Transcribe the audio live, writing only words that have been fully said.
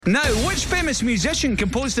Now, which famous musician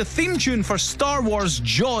composed the theme tune for Star Wars,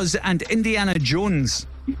 Jaws and Indiana Jones?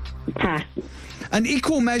 Pass. An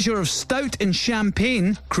equal measure of stout and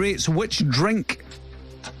champagne creates which drink?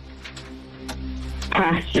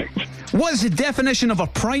 Pass. What is the definition of a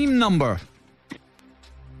prime number?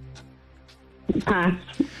 Pass.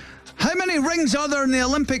 How many rings are there in the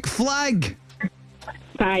Olympic flag?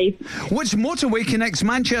 5. Which motorway connects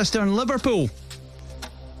Manchester and Liverpool?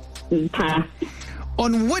 Pass.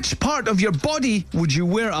 On which part of your body would you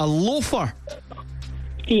wear a loafer?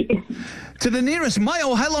 Feet. To the nearest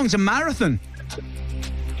mile, how long's a marathon?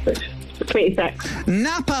 26.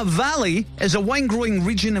 Napa Valley is a wine-growing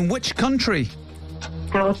region in which country?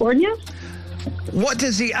 California? What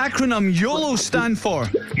does the acronym YOLO stand for?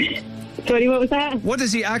 Sorry, what was that? What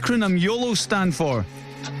does the acronym YOLO stand for?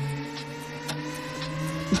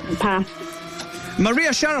 Pass. Maria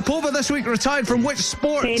Sharapova this week retired from which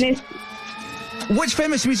sport? Tennis. Which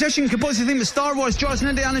famous musician composed the theme of Star Wars, Jaws and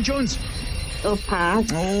Indiana Jones? Oh, pass.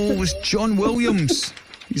 Oh, it was John Williams.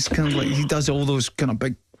 He's kind of like, he does all those kind of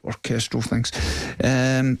big orchestral things.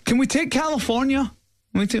 Can we take California?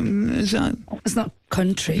 Is that? It's not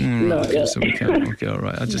country. No, Okay, so we can't. Okay, all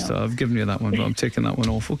right. I've given you that one, but I'm taking that one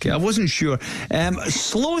off. Okay, I wasn't sure.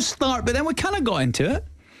 Slow start, but then we kind of got into it.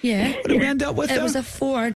 Yeah. What did we end up with? It there? was a 4.